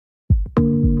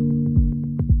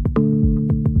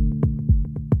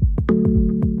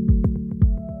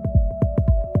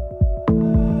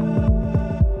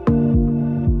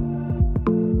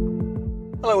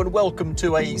and welcome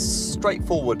to a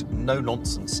straightforward,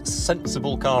 no-nonsense,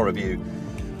 sensible car review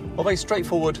of a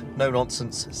straightforward,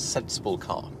 no-nonsense, sensible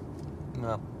car.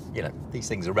 Well, you know, these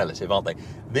things are relative, aren't they?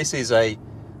 This is a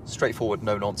straightforward,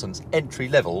 no-nonsense,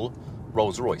 entry-level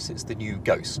Rolls-Royce. It's the new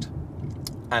Ghost.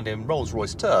 And in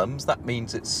Rolls-Royce terms, that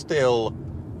means it's still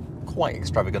quite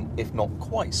extravagant, if not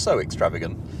quite so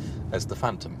extravagant as the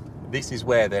Phantom. This is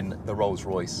where then the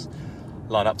Rolls-Royce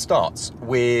lineup starts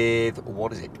with,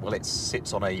 what is it? Well, it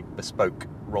sits on a bespoke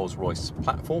Rolls-Royce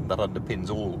platform that underpins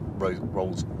all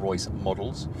Rolls-Royce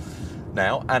models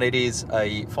now, and it is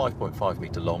a 5.5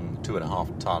 metre long,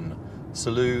 2.5 tonne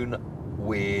saloon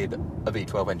with a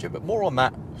V12 engine. But more on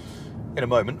that in a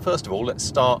moment. First of all, let's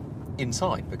start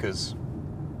inside, because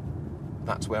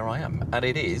that's where I am, and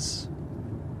it is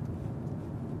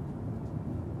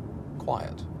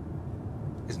quiet,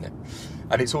 isn't it?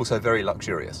 And it's also very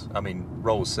luxurious. I mean,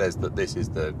 Rolls says that this is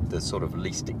the sort of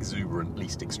least exuberant,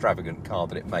 least extravagant car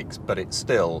that it makes, but it's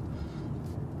still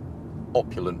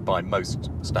opulent by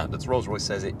most standards. Rolls-Royce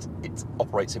says it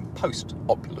operates in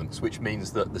post-opulence, which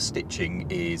means that the stitching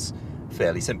is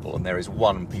fairly simple, and there is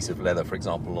one piece of leather, for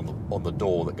example, on the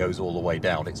door that goes all the way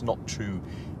down. It's not too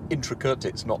intricate,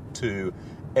 it's not too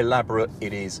elaborate,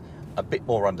 it is a bit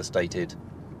more understated,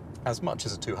 as much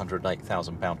as a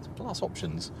 £208,000 plus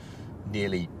options,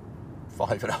 nearly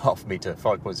 5.5 metre,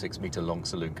 5.6 metre long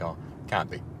saloon car can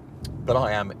be. But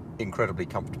I am incredibly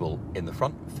comfortable in the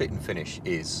front. Fit and finish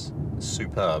is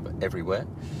superb everywhere.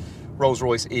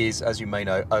 Rolls-Royce is, as you may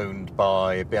know, owned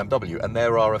by BMW, and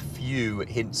there are a few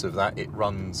hints of that. It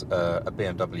runs a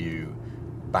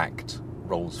BMW-backed,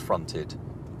 Rolls-fronted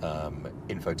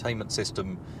infotainment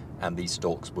system, and these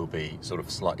stalks will be sort of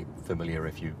slightly familiar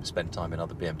if you spend time in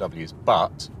other BMWs,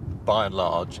 but by and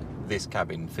large this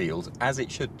cabin feels, as it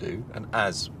should do, and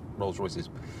as Rolls-Royces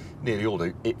nearly all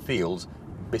do, it feels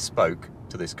bespoke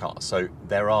to this car. So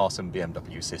there are some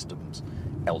BMW systems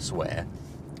elsewhere,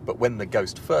 but when the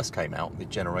Ghost first came out, the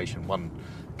Generation 1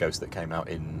 Ghost that came out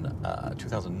in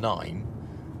 2009,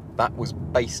 that was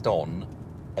based on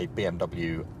a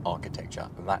BMW architecture.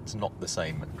 That's not the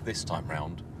same this time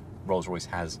round. Rolls-Royce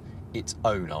has its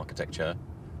own architecture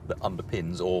that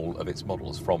underpins all of its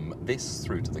models, from this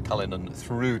through to the Cullinan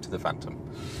through to the Phantom.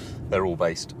 They're all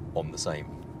based on the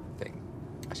same thing.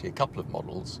 Actually, a couple of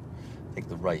models, I think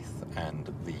the Wraith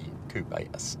and the Coupe,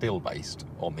 are still based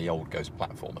on the old Ghost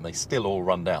platform, and they still all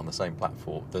run down the same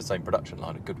platform, the same production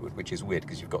line at Goodwood, which is weird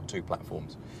because you've got two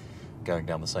platforms going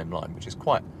down the same line, which is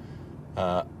quite,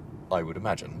 I would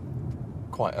imagine,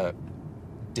 quite a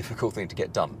difficult thing to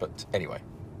get done. But anyway,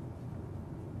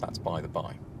 that's by the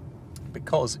by.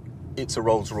 Because it's a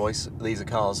Rolls-Royce, these are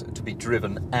cars to be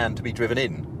driven and to be driven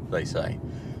in, they say.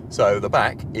 So the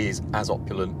back is as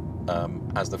opulent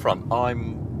as the front.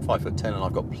 I'm 5'10" and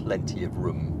I've got plenty of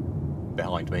room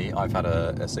behind me. I've had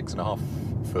a 6.5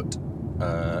 foot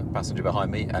passenger behind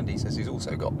me, and he says he's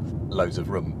also got loads of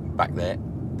room back there.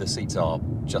 The seats are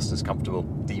just as comfortable.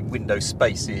 The window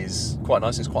space is quite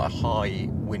nice. It's quite a high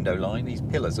window line. These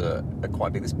pillars are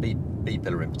quite big. This B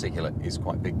pillar in particular is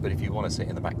quite big, but if you want to sit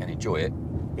in the back and enjoy it,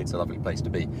 it's a lovely place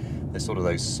to be. There's sort of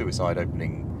those suicide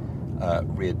opening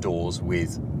rear doors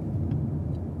with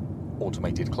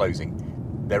automated closing.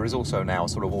 There is also now a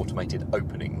sort of automated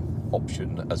opening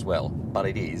option as well, but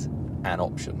it is an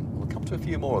option. We'll come to a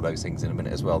few more of those things in a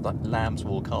minute as well. That lamb's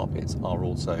wool carpets are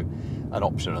also an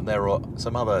option, and there are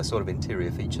some other sort of interior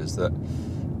features that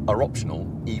are optional,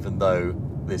 even though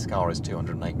this car is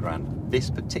 208 grand.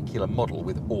 This particular model,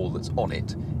 with all that's on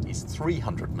it, is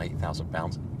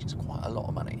 £308,000, which is quite a lot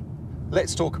of money.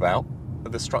 Let's talk about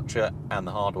the structure and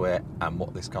the hardware and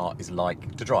what this car is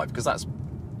like to drive, because that's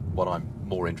what I'm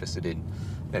more interested in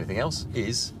than anything else.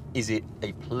 Is it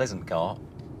a pleasant car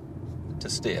to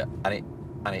steer?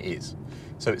 And it is.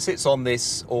 So it sits on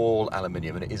this all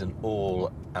aluminium, and it is an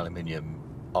all aluminium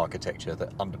architecture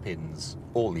that underpins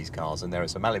all these cars, and there are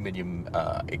some aluminium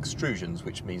extrusions,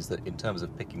 which means that in terms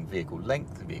of picking vehicle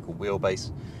length, vehicle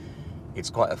wheelbase, it's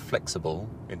quite a flexible,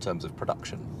 in terms of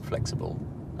production, flexible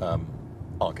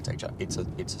architecture. It's a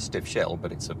stiff shell,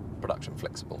 but it's a production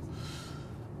flexible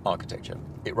architecture.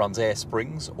 It runs air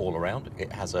springs all around.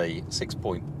 It has a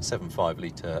 6.75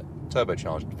 litre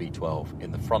turbocharged V12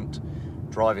 in the front,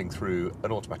 driving through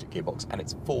an automatic gearbox, and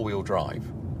it's four-wheel drive,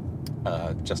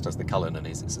 just as the Cullinan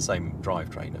is. It's the same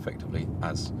drivetrain effectively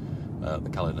as the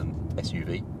Cullinan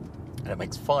SUV, and it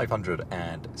makes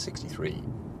 563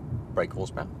 brake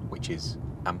horsepower, which is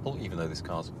ample, even though this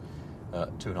car's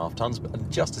 2.5 tonnes. And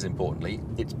just as importantly,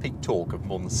 its peak torque of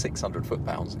more than 600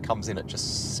 foot-pounds comes in at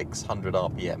just 600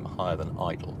 RPM higher than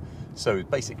idle. So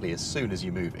basically, as soon as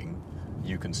you're moving,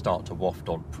 you can start to waft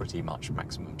on pretty much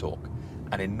maximum torque.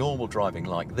 And in normal driving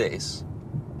like this,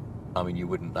 I mean, you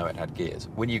wouldn't know it had gears.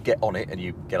 When you get on it and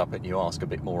you get up it and you ask a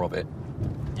bit more of it,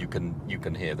 you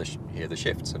can hear the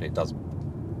shifts, and it does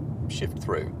shift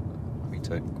through. Let me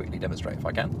to quickly demonstrate if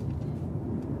I can.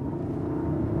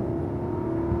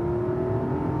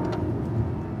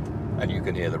 And you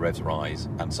can hear the revs rise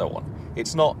and so on.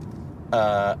 It's not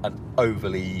an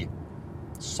overly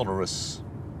sonorous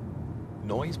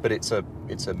noise, but it's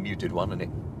a muted one, and it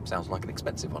sounds like an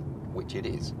expensive one, which it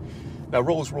is. Now,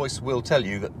 Rolls-Royce will tell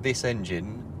you that this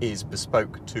engine is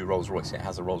bespoke to Rolls-Royce. It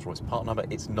has a Rolls-Royce part number.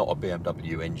 It's not a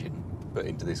BMW engine put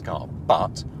into this car,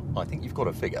 but I think you've got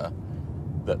to figure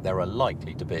that there are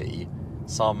likely to be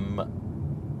some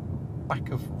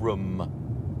back of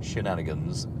room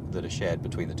shenanigans that are shared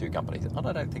between the two companies, and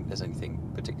I don't think there's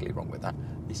anything particularly wrong with that.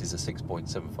 This is a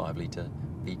 6.75 litre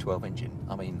V12 engine.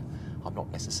 I mean, I'm not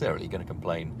necessarily going to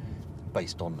complain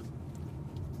based on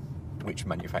which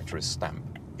manufacturer's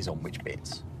stamp is on which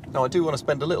bits. Now, I do want to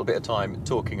spend a little bit of time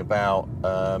talking about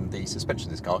the suspension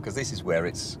of this car, because this is where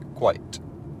it's quite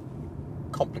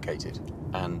complicated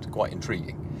and quite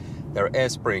intriguing. There are air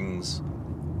springs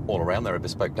all around, there are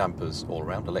bespoke dampers all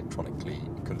around, electronically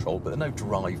controlled, but there are no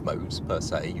drive modes per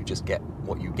se. You just get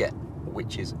what you get,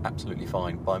 which is absolutely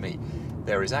fine by me.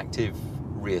 There is active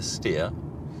rear steer,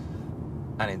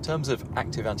 and in terms of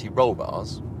active anti-roll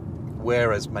bars,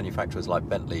 whereas manufacturers like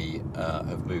Bentley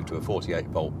have moved to a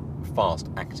 48-volt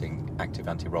fast-acting active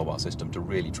anti-roll bar system to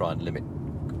really try and limit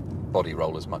body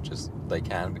roll as much as they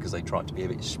can, because they try to be a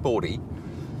bit sporty,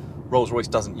 Rolls-Royce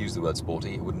doesn't use the word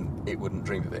sporty. It wouldn't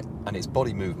dream of it, and its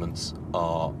body movements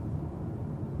are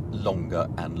longer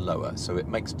and lower, so it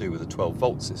makes do with a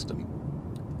 12-volt system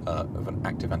of an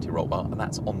active anti-roll bar, and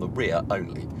that's on the rear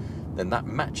only. Then that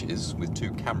matches with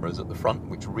two cameras at the front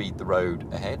which read the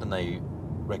road ahead, and they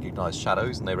recognise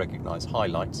shadows and they recognise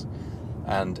highlights,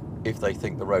 and if they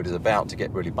think the road is about to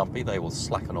get really bumpy, they will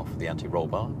slacken off the anti-roll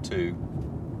bar to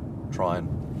try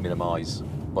and minimise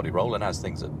body roll, and as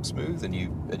things are smooth and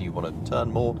you want to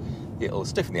turn more, it'll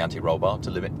stiffen the anti-roll bar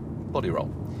to limit body roll.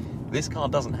 This car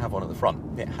doesn't have one at the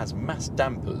front. It has mass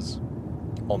dampers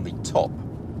on the top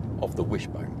of the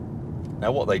wishbone.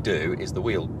 Now, what they do is the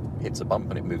wheel hits a bump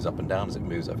and it moves up and down as it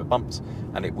moves over bumps,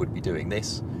 and it would be doing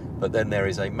this, but then there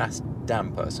is a mass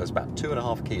damper, so it's about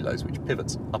 2.5 kilos, which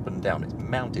pivots up and down. It's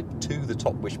mounted to the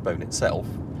top wishbone itself,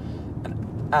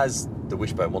 and as the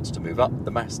wishbone wants to move up,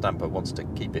 the mass damper wants to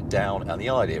keep it down, and the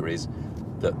idea is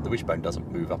that the wishbone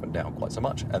doesn't move up and down quite so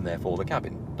much, and therefore the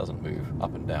cabin doesn't move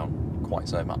up and down quite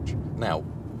so much. Now,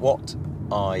 what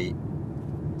I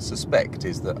suspect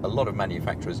is that a lot of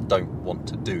manufacturers don't want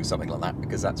to do something like that,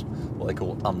 because that's what they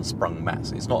call unsprung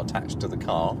mass. It's not attached to the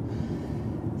car,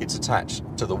 it's attached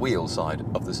to the wheel side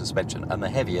of the suspension, and the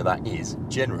heavier that is,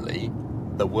 generally,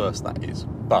 the worse that is.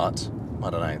 But I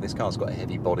don't know, this car's got a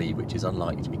heavy body which is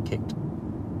unlikely to be kicked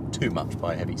too much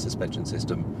by a heavy suspension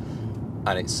system,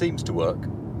 and it seems to work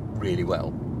really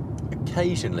well.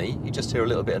 Occasionally you just hear a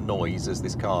little bit of noise as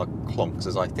this car clonks,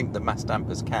 as I think the mass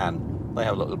dampers they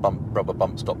have little rubber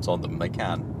bump stops on them, they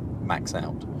can max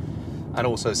out. And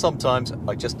also sometimes,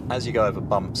 as you go over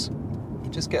bumps, you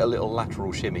just get a little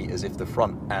lateral shimmy, as if the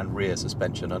front and rear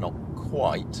suspension are not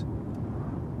quite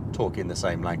talking the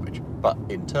same language. But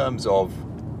in terms of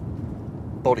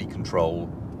body control,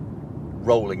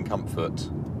 rolling comfort,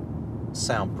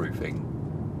 soundproofing,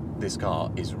 this car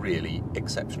is really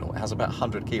exceptional. It has about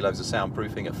 100 kilos of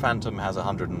soundproofing. A Phantom has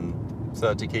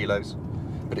 130 kilos,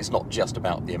 but it's not just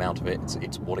about the amount of it,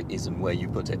 it's what it is and where you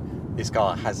put it. This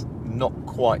car has not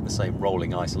quite the same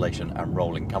rolling isolation and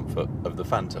rolling comfort of the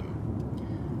Phantom,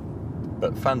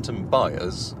 but Phantom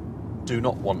buyers do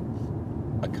not want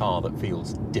a car that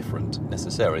feels different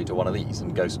necessarily to one of these,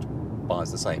 and Ghost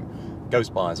buyers the same.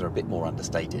 Ghost buyers are a bit more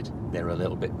understated, they're a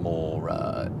little bit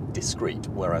more discreet,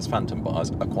 whereas Phantom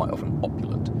buyers are quite often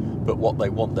opulent. But what they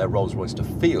want their Rolls-Royce to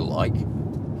feel like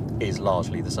is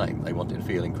largely the same. They want it to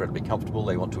feel incredibly comfortable,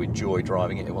 they want to enjoy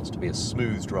driving it, it wants to be a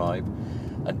smooth drive,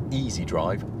 an easy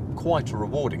drive, quite a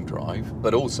rewarding drive,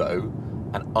 but also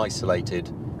an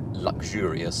isolated,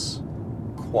 luxurious,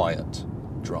 quiet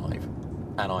drive.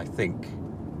 And I think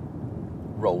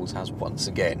Rolls has once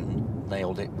again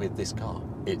nailed it with this car.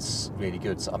 It's really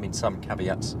good. So, I mean, some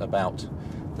caveats about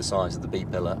the size of the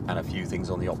B-pillar and a few things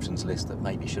on the options list that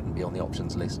maybe shouldn't be on the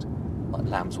options list, like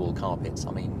lambswool carpets.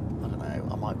 I mean, I don't know,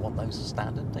 I might want those as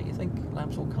standard, don't you think?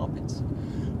 Lambswool carpets.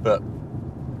 But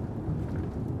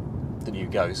the new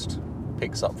Ghost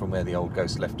picks up from where the old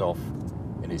Ghost left off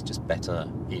and is just better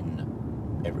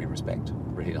in every respect.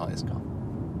 Really like this car.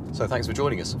 So thanks for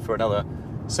joining us for another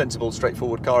sensible,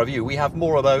 straightforward car review. We have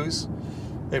more of those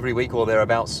every week or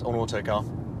thereabouts on Autocar.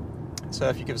 So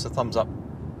if you give us a thumbs up,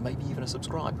 maybe even a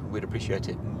subscribe, we'd appreciate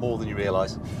it more than you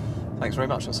realise. Thanks very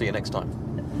much. I'll see you next time.